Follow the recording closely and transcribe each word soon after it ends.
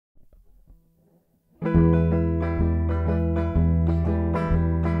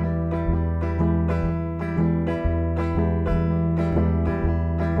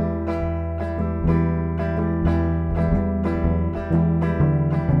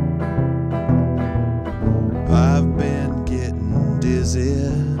I've been getting dizzy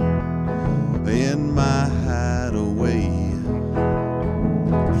in my hideaway,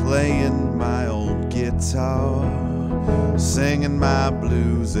 playing my old guitar, singing my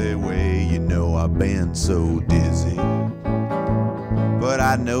blues away. You know I've been so dizzy, but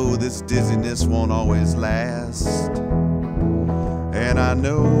I know this dizziness won't always last. And I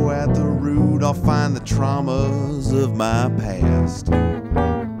know at the root I'll find the traumas of my past.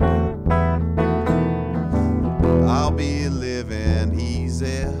 I'll be living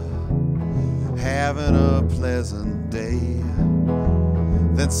easy, having a pleasant day.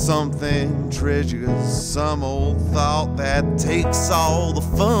 Then something triggers some old thought that takes all the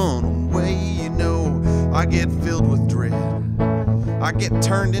fun away. You know, I get filled with dread. I get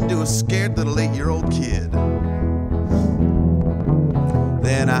turned into a scared little 8-year-old kid.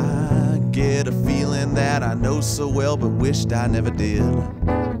 Then I get a feeling that I know so well but wished I never did.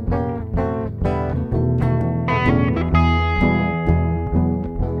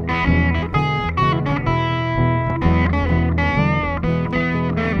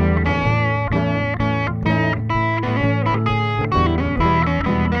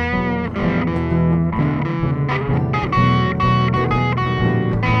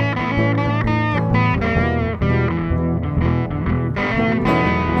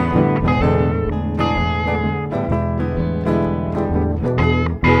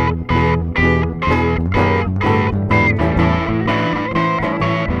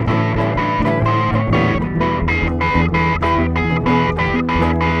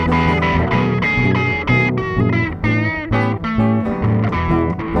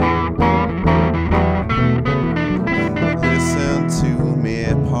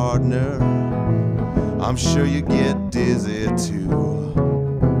 I'm sure you get dizzy too.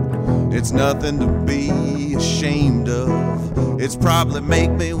 It's nothing to be ashamed of. It's probably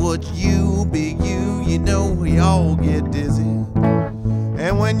make me what you be you. You know we all get dizzy.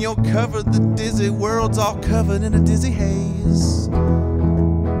 And when you're covered, the dizzy world's all covered in a dizzy haze.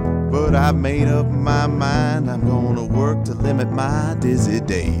 But I've made up my mind, I'm gonna work to limit my dizzy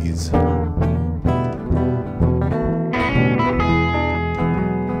days.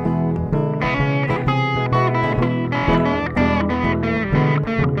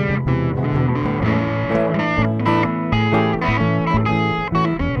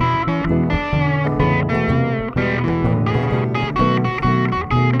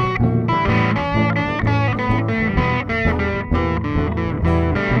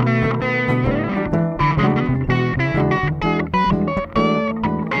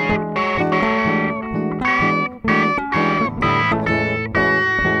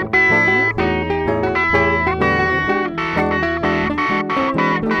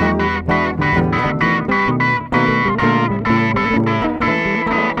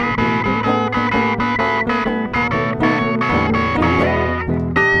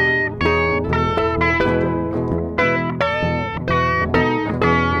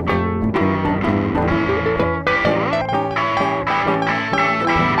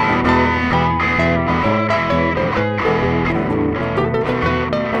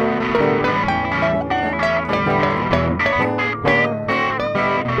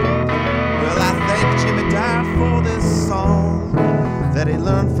 That he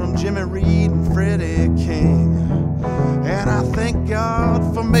learned from Jimmy Reed and Freddy King. And I thank God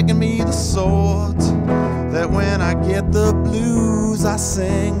for making me the sort that when I get the blues I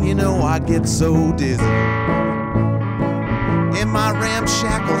sing. You know I get so dizzy in my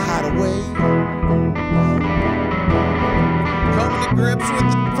ramshackle hideaway, coming to grips with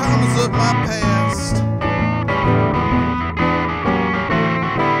the traumas of my past.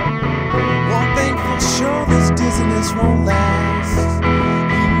 One thing for sure, this dizziness won't last.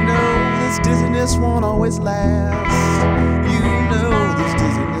 Dizziness won't always last. You know this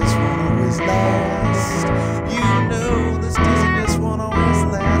dizziness won't always last. You know this dizziness won't always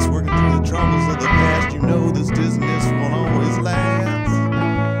last. Working through the traumas of the past. You know this dizziness